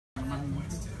All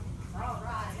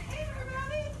right. Hey,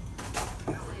 everybody.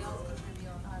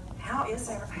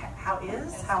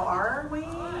 How are we?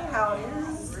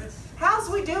 How's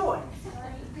we doing?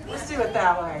 Let's do it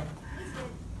that way.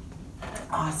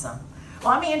 Awesome. Well,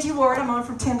 I'm Angie Ward. I'm on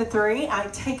from 10 to 3. I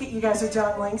take it you guys are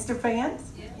John Langston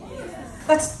fans?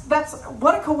 That's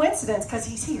what a coincidence, because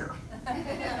he's here.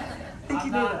 I'm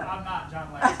not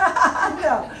John Langston.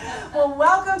 No. Well,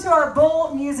 welcome to our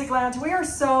Bull Music Lounge. We are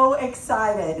so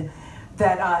excited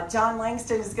that John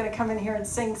Langston is going to come in here and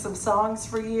sing some songs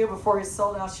for you before his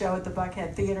sold-out show at the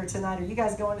Buckhead Theater tonight. Are you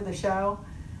guys going to the show?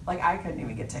 Like, I couldn't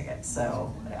even get tickets,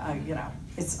 so,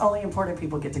 it's only important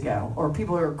people get to go, or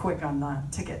people who are quick on the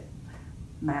ticket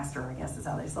master, I guess is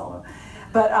how they sold them.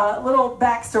 But a little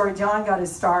backstory, John got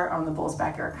his start on the Bulls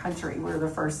Backyard Country. We were the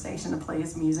first station to play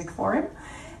his music for him,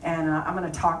 and I'm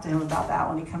going to talk to him about that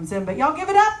when he comes in. But y'all give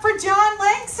it up for John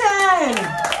Langston!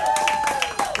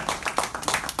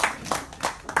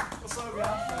 What's up,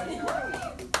 guys?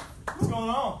 What's going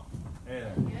on?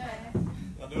 Yeah. Good.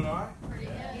 Y'all doing all right? Pretty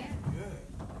good. Good.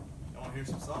 Y'all want to hear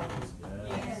some songs?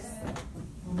 Yes.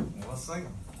 Well, let's sing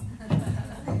them.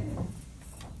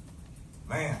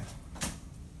 Man,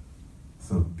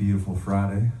 it's a beautiful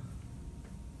Friday.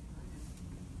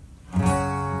 You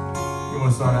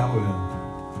want to start out with it?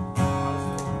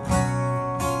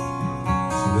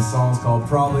 So this song's called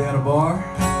Probably at a Bar.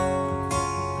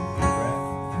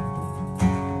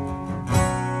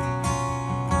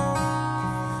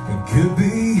 Could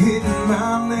be hitting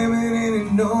my limit and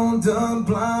it don't done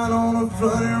blind on a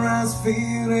flooded rice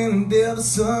field in a Delta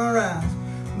sunrise.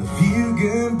 The few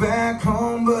good back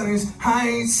home buddies I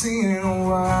ain't seen in a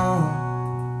while.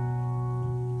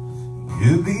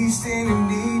 Could be standing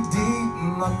knee deep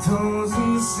and my toes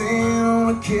in the sand on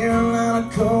a Carolina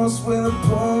coast with a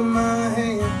pole in my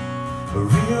hand. A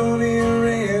real near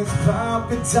red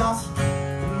poppy tops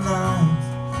at night.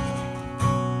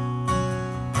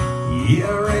 Yeah, I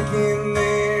reckon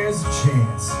there's a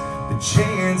chance. The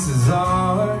chances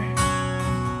are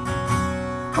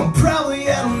I'm probably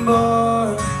at a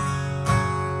bar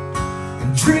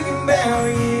and drinking about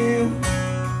you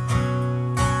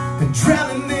and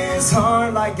drowning this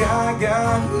heart like I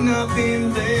got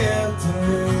nothing left to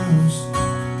lose.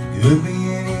 Could be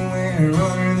anywhere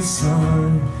under the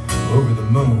sun, over the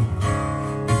moon.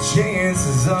 The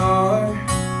chances are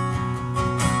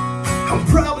I'm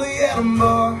probably at a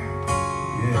bar.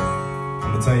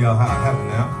 I'm gonna tell y'all how it happened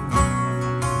now.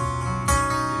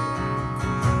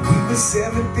 We were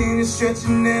 17 and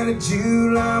stretching out a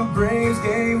July Braves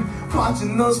game,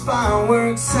 watching those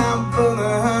fireworks out for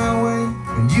the highway.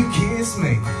 And you kissed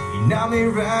me, you knocked me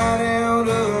right out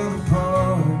of the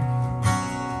park.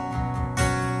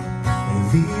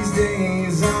 And these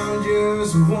days I'm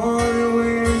just wondering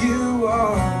where you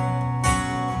are.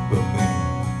 But man,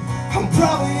 I'm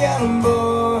probably at a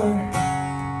bar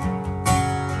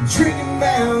drinking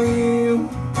about you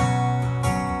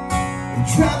and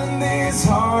drowning this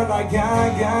heart like I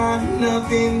got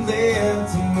nothing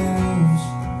left to lose.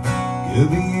 Could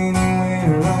be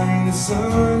anywhere under the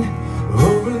sun,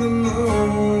 over the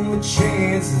moon. The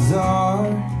chances are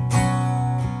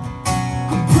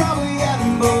I'm probably at a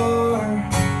bar.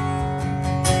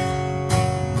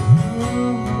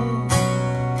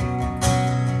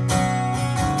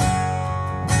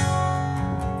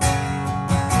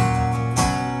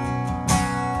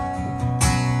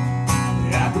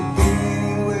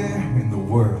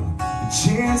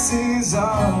 Chances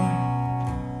are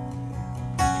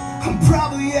I'm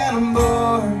probably at a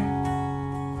bar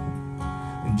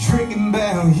and drinking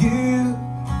about you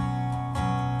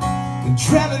and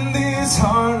drowning this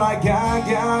heart like I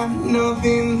got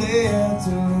nothing left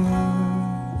to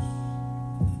lose.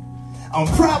 I'm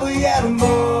probably at a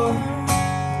bar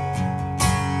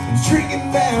and drinking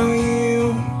about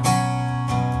you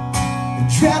and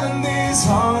drowning this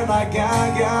heart like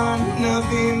I got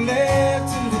nothing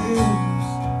left to lose.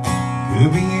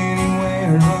 Could be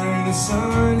anywhere under the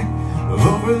sun,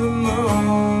 over the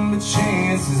moon. The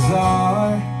chances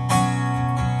are,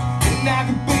 and I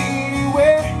could be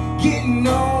anywhere getting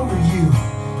over you.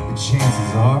 The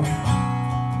chances are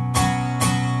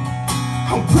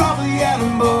I'm probably at a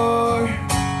bar.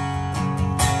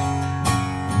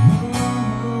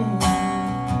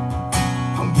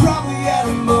 I'm probably at a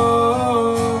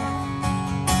bar.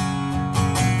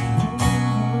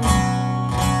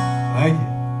 Thank you.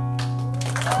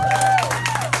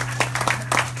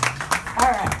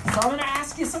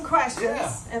 Some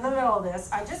questions in the middle of this.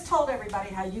 I just told everybody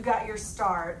how you got your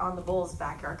start on the Bulls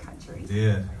Backyard Country.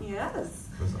 Did. Yes.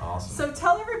 It was awesome. So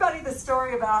tell everybody the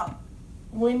story about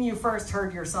when you first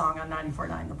heard your song on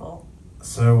 94.9 The Bull.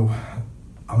 So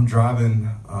I'm driving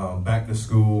back to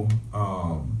school,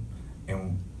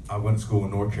 and I went to school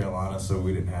in North Carolina, so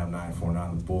we didn't have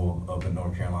 94.9 The Bull up in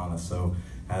North Carolina, so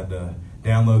I had to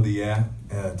download the app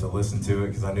to listen to it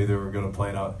because I knew they were going to play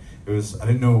it out. I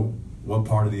didn't know what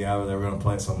part of the hour they were going to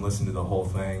play it, so I'm listening to the whole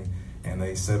thing, and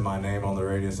they said my name on the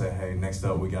radio, said, hey, next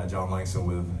up we got John Langston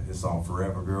with his song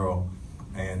Forever Girl,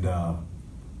 and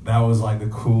that was like the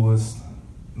coolest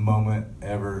moment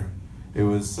ever. It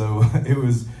was so,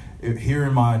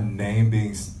 hearing my name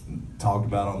being talked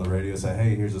about on the radio, say,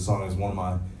 hey, here's a song, is one of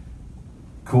my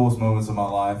coolest moments of my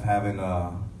life, having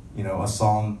a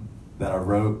song that I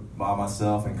wrote by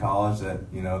myself in college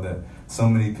that, that so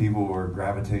many people were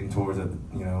gravitating towards it,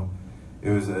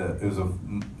 it was a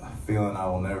feeling I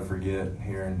will never forget,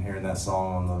 hearing that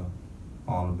song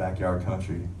on the Backyard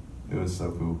Country. It was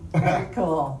so cool. Very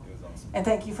cool. It was awesome. And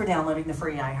thank you for downloading the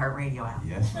free iHeartRadio app.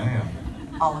 Yes, ma'am.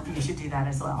 All of you should do that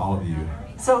as well. All of you.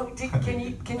 So, can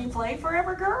you play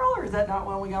Forever Girl, or is that not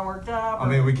one we got worked up? I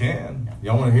mean, we can.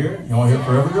 Y'all want to hear it? Y'all want to hear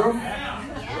Forever Girl? Yeah.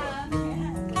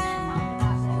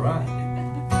 All right.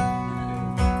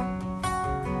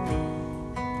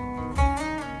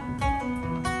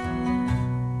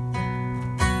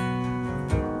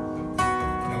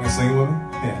 Y'all gonna sing it with me?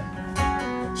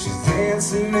 Yeah. She's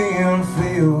dancing in a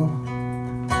field,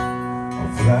 a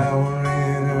flower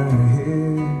in her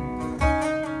hair,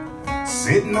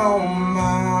 sitting on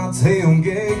my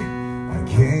tailgate, I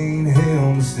can't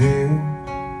help but stare.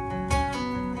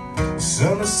 The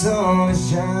summer sun is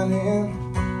shining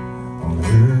on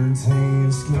her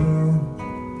tan skin.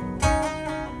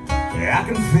 I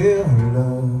can feel her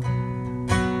love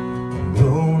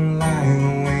blowing like the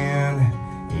wind.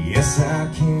 Yes, I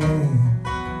can.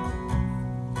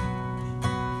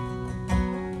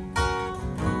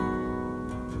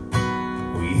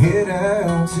 We head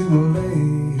out to the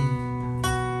lake,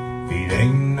 feet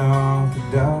hanging off the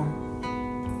dock,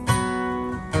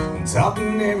 and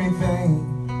talking everything,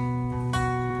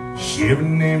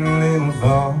 shivering in a little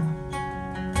thought.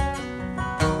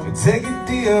 We take a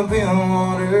dip in the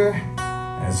water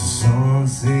as the sun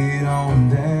set on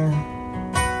down.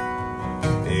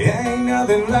 There ain't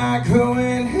nothing like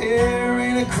growing hair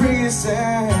in a crazy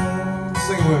sound.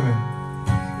 Sing it with me.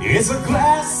 It's a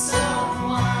glass of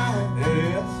wine,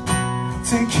 yes,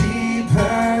 to keep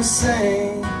her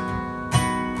sane,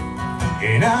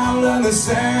 and I love the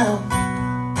sound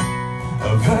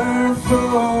of her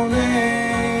full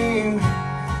name.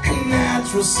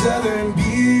 Natural southern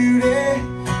beauty,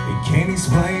 it can't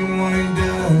explain what it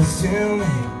does to me.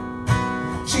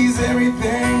 She's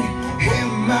everything in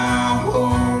my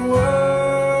whole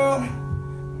world.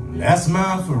 That's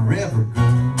my forever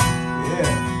girl.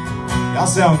 Yeah, y'all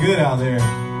sound good out there.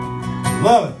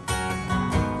 Love it.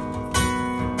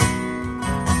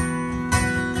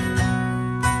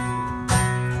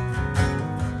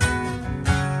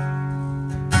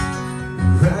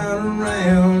 Riding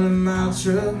around in my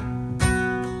truck,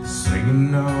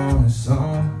 singing all her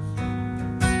songs.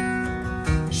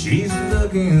 She's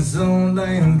looking so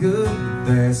damn good with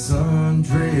that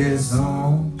sundress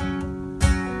on.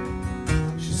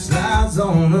 She slides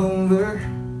on over,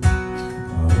 I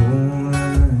hold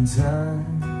her tight,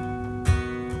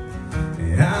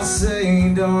 and I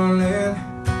say, darling,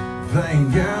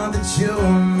 thank God that you're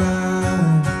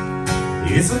mine.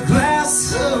 It's a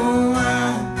glass of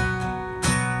wine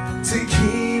to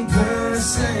keep her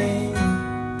sane,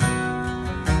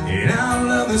 and I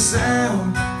love the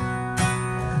sound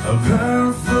of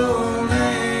her full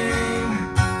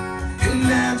name. And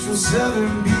natural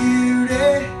southern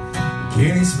beauty,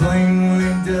 can't explain what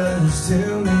it does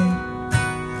to me.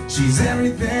 She's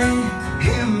everything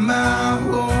in my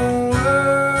whole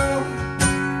world.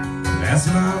 That's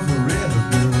my forever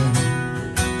girl.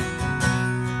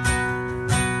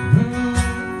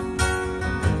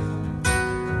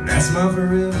 That's my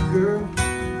forever girl.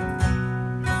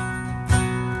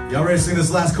 Y'all ready to sing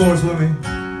this last chorus with me?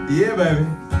 Yeah, baby.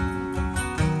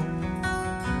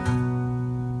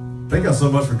 Thank y'all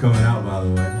so much for coming out, by the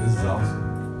way. This is awesome.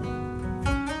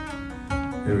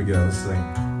 Here we go, let's sing.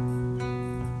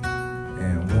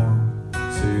 And 1, 2,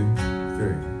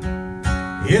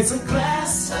 3. It's a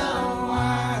glass of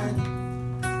wine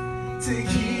to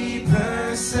keep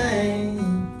her sane,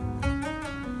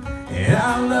 and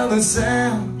I love the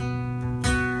sound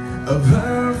of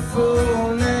her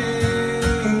full name.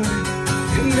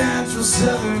 Natural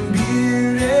southern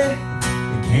beauty,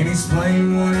 can't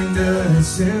explain what it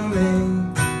does to me.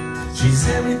 She's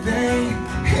everything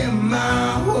in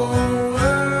my whole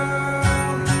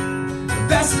world.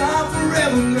 That's my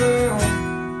forever girl.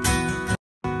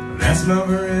 That's my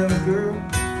forever girl.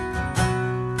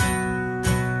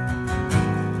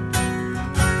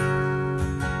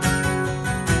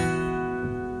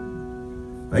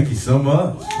 Thank you so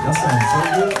much. Y'all sound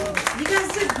so good. You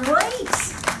guys did great.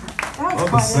 That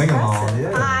was Love to sing along,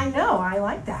 yeah. I know, I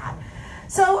like that.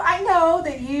 So I know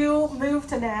that you moved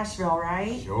to Nashville,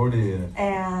 right? Sure did.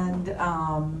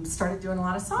 And started doing a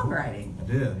lot of songwriting. I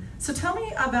did. So tell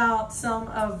me about some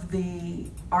of the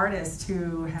artists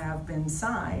who have been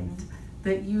signed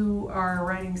that you are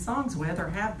writing songs with or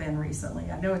have been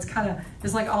recently. I know it's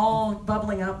like all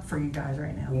bubbling up for you guys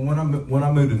right now. Well, when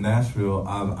I moved to Nashville,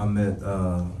 I met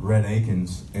Red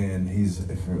Akins, and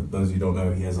for those of you who don't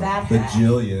know, he has a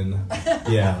bajillion,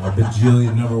 a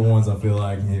bajillion number ones. I feel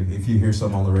like if you hear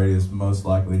something on the radio, it's most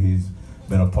likely he's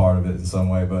been a part of it in some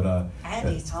way. But and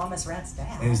he's Thomas Rhett's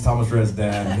dad. And he's Thomas Rhett's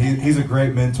dad. And he's a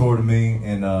great mentor to me,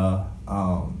 and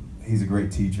he's a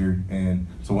great teacher. And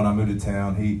so when I moved to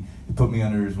town, he put me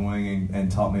under his wing and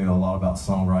taught me a lot about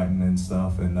songwriting and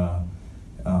stuff. And I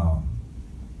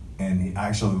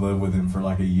actually lived with him for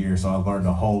like a year, so I learned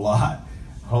a whole lot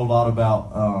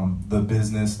about the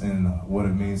business and what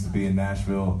it means to be in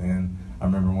Nashville. And I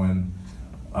remember when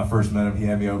I first met him, he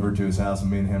had me over to his house, and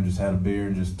me and him just had a beer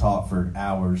and just talked for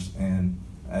hours. And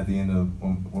at the end of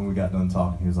when we got done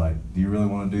talking, he was like, "Do you really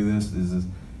want to do this?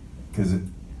 Because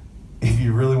if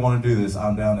you really want to do this,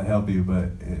 I'm down to help you, but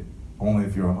only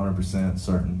if you're 100%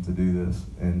 certain to do this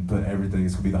and put everything.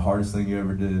 It's gonna be the hardest thing you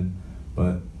ever did,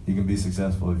 but you can be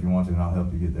successful if you want to, and I'll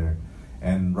help you get there."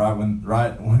 And right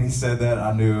when he said that,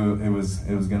 I knew it was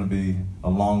gonna be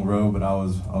a long road, but I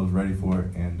was ready for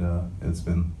it, and it's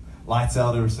been lights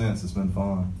out ever since. It's been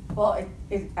fun. Well,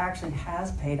 it actually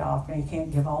has paid off, and you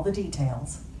can't give all the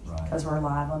details because we're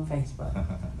live on Facebook.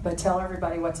 But tell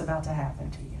everybody what's about to happen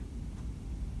to you.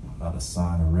 About to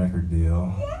sign a record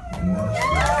deal.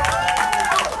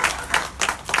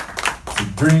 It's a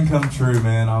dream come true,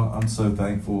 man. I'm so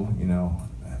thankful,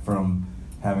 from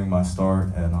having my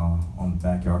start on the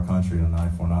Backyard Country on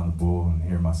 94.9 The Bull and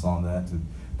hearing my song to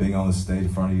being on the stage in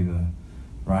front of you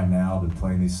right now to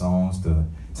playing these songs to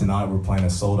tonight we're playing a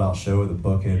sold-out show at the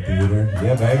Buckhead Theater.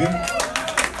 Yeah, baby.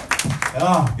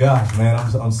 Oh gosh, man,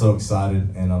 I'm so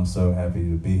excited, and I'm so happy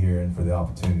to be here and for the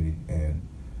opportunity. And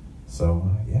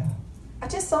so, yeah. I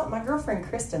just saw my girlfriend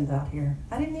Kristen's out here.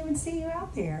 I didn't even see you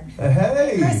out there.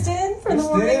 Hey! Kristen from the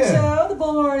morning show, the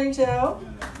Bull Morning Show.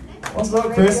 What's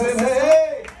up, Kristen?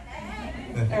 Hey!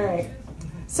 All right.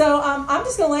 So I'm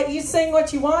just going to let you sing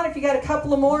what you want. If you got a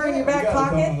couple of more in your back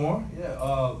pocket. A couple more.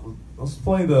 Yeah. Let's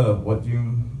play what you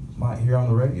might hear on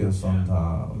the radio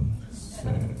sometime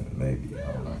soon, maybe.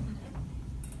 I don't know.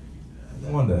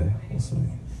 One day, we'll see.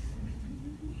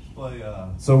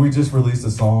 So we just released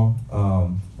a song.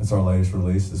 It's our latest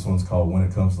release. This one's called "When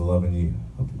It Comes to Loving You."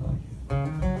 Hope you like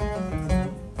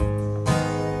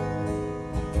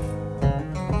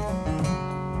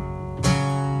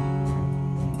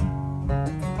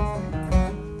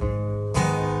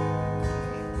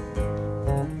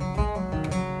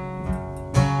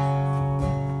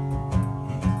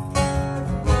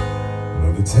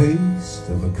Know the taste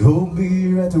of a cold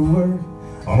beer at the work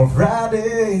on a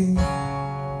Friday.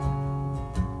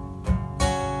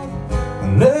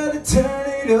 Let it turn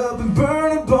it up and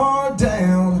burn a bar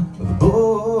down with the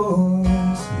boys,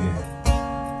 yeah.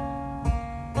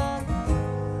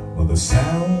 Well, the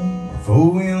sound of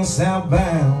four wheels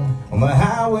southbound on the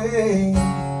highway.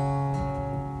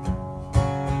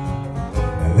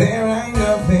 And there ain't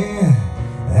nothing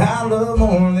I love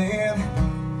more than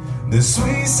the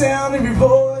sweet sound of your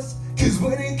voice. 'Cause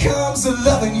when it comes to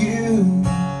loving you,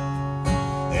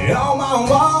 all my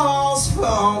walls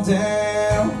fall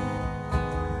down.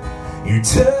 Your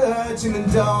touch in the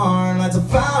dark lights a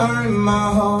fire in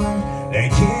my heart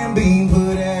that can't be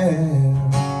put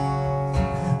out.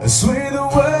 I swear the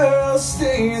world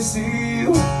stays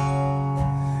still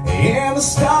and the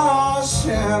stars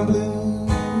shine blue.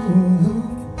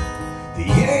 The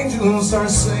angels start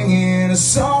singing a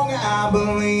song I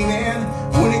believe in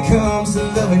when it comes to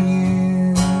loving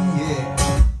you. Yeah.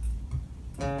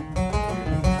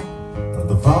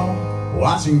 The fall,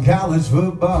 watching college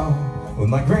football with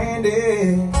my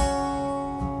granddad.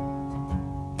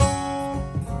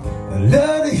 I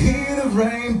love to hear the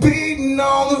rain beating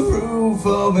on the roof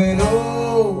of an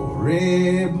old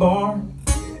red barn.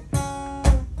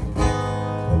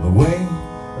 The way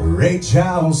Ray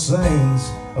Charles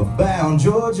sings about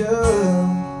Georgia.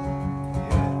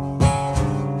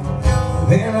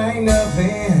 There ain't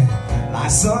nothing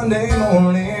like Sunday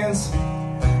mornings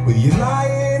with you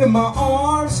lying in my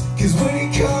arms. 'Cause when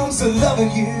it comes to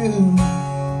loving you,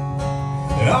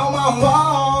 all my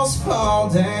walls fall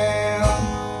down.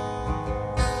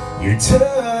 Your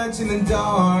touch in the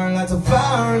dark lights a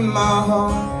fire in my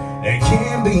heart that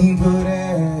can't be put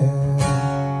out.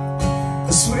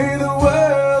 I swear the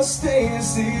world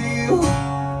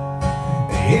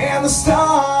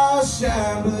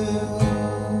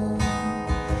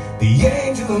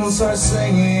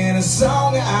singing a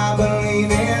song I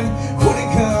believe in when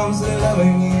it comes to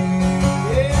loving you.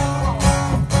 Yeah.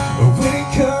 When it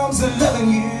comes to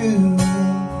loving you,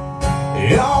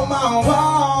 all my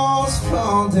walls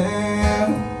fall down.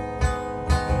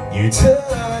 Your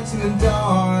touch in the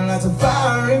dark lights a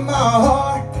fire in my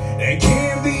heart that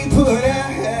can't be put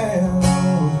out.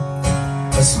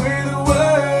 I swear the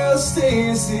world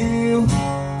stands still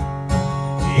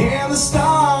and the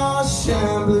stars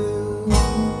shine blue.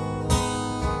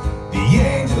 The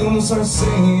angels are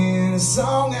singing a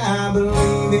song I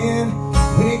believe in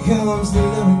when it comes to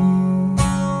loving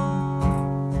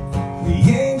you. The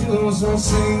angels are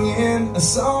singing a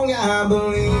song I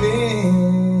believe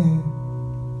in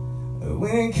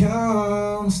when it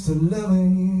comes to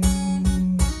loving you.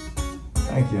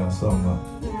 Thank y'all so much.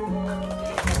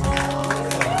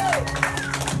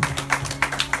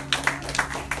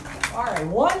 All right,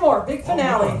 one more big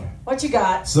finale. What you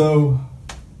got? So,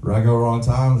 right go wrong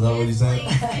time. Is that what you said?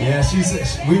 Yeah, she said.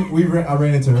 I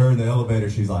ran into her in the elevator.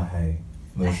 She's like, "Hey,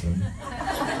 listen,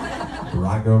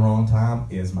 right go wrong time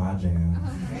is my jam."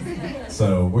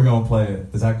 So we're gonna play it.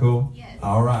 Is that cool? Yes.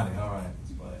 All righty.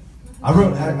 Let's play it.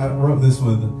 I wrote this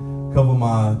with a couple of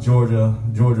my Georgia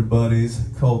buddies,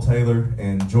 Cole Taylor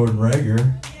and Jordan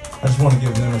Rager. I just want to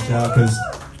give them a shout because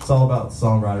it's all about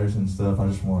songwriters and stuff. I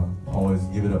just want to always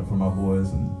give it up for my boys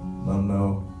and let them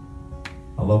know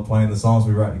I love playing the songs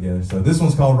we write together. So this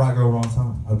one's called Right Go Wrong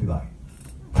Time. Hope you like it.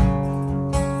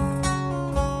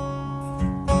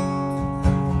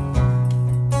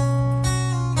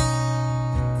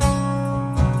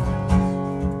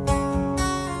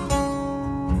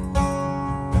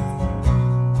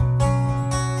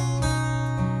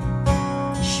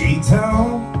 She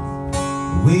told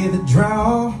with a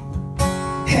draw,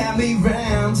 had me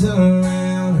round to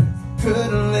around her,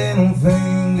 put a little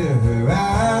finger, her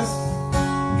eyes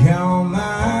gone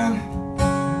mine,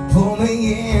 pull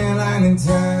me in line and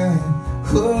time,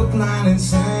 hook, line and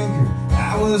sinker.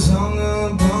 I was hung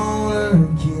up on her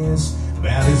kiss,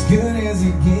 about as good as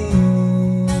it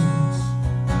gets.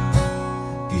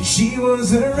 'Cause she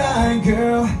was the right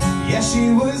girl, yeah,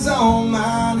 she was all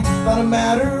mine. Thought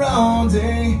about her all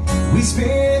day. We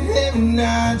spent every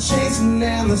night chasing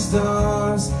down the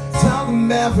stars, talking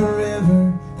about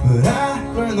forever. But I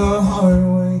learned the hard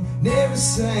way, never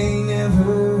say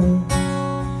never.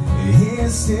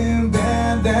 It's too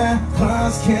bad that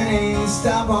clocks can't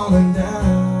stop on a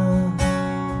dime.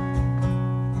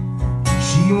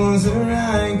 She was the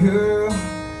right girl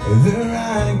at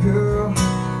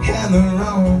the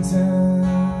wrong time.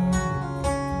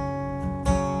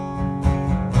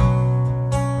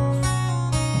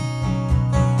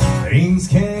 Things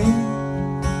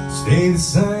can't stay the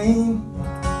same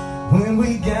when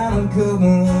we got a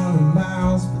couple hundred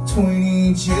miles between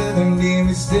each other and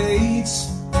different states.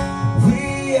 We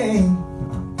ain't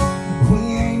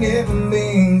never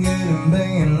been good at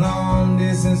being long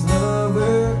distance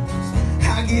lovers.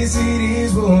 I guess it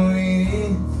is what it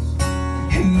is,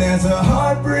 and that's a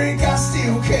heartbreak I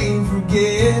still can't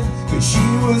forget. 'Cause she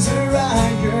was the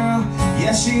right girl,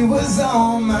 yeah, she was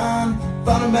all mine.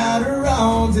 Thought about her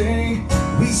all day.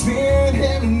 We spent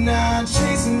every night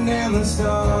chasing down the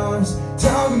stars,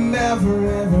 talking about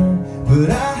forever. But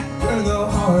I learned the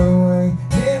hard way,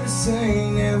 never say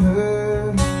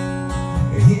never.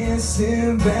 It's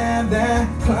too bad that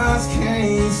clocks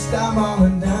can't stop on a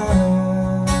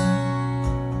dime.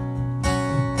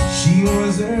 She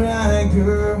was the right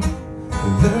girl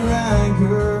at the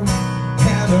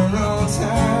wrong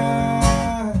time.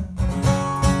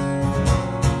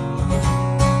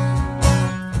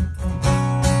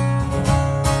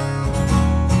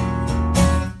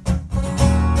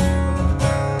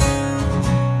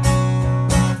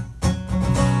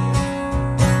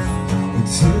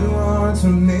 We're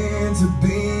meant to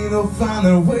be, they'll find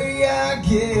their way, I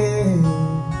guess.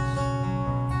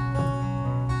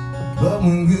 But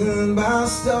when goodbye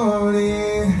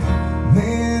started,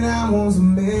 man, I was a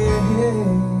mess.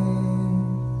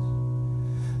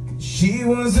 She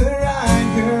was the right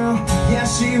girl, yeah,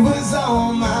 she was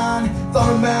all mine.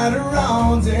 Thought about her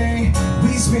all day.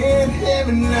 We spent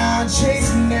every night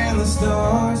chasing down the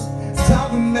stars,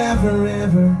 talking about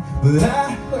forever. But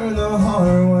I learned the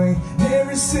hard way,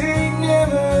 never say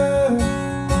never.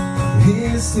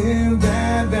 It's too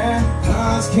bad that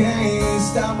clocks can't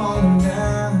stop on a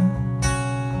dime.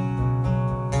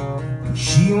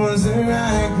 She was the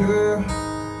right girl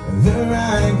at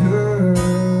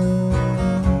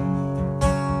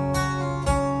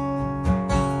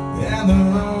the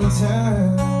wrong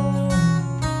time.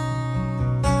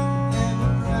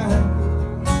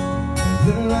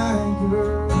 The right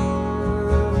girl.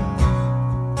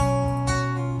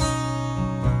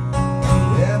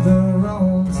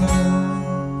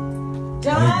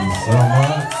 Thank you so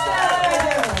much.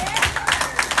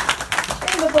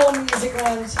 And the Bull Music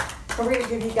Lounge. We're going to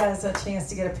give you guys a chance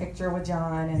to get a picture with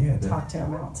John and talk to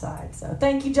him outside. So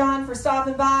thank you, John, for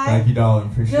stopping by. Thank you,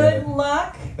 darling. Appreciate it. Good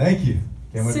luck. Thank you.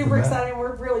 Can't wait Super exciting.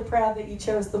 We're really proud that you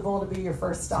chose the Bull to be your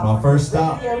first stop. My first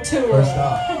stop. Tour. First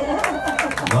stop.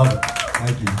 Love it.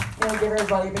 Thank you. You want to give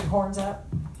everybody big horns up?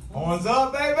 Horns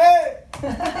up, baby!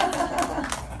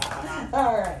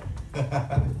 All right.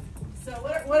 So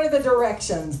what are the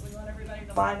directions? We want everybody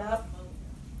to line up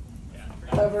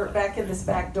over back in this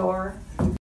back door.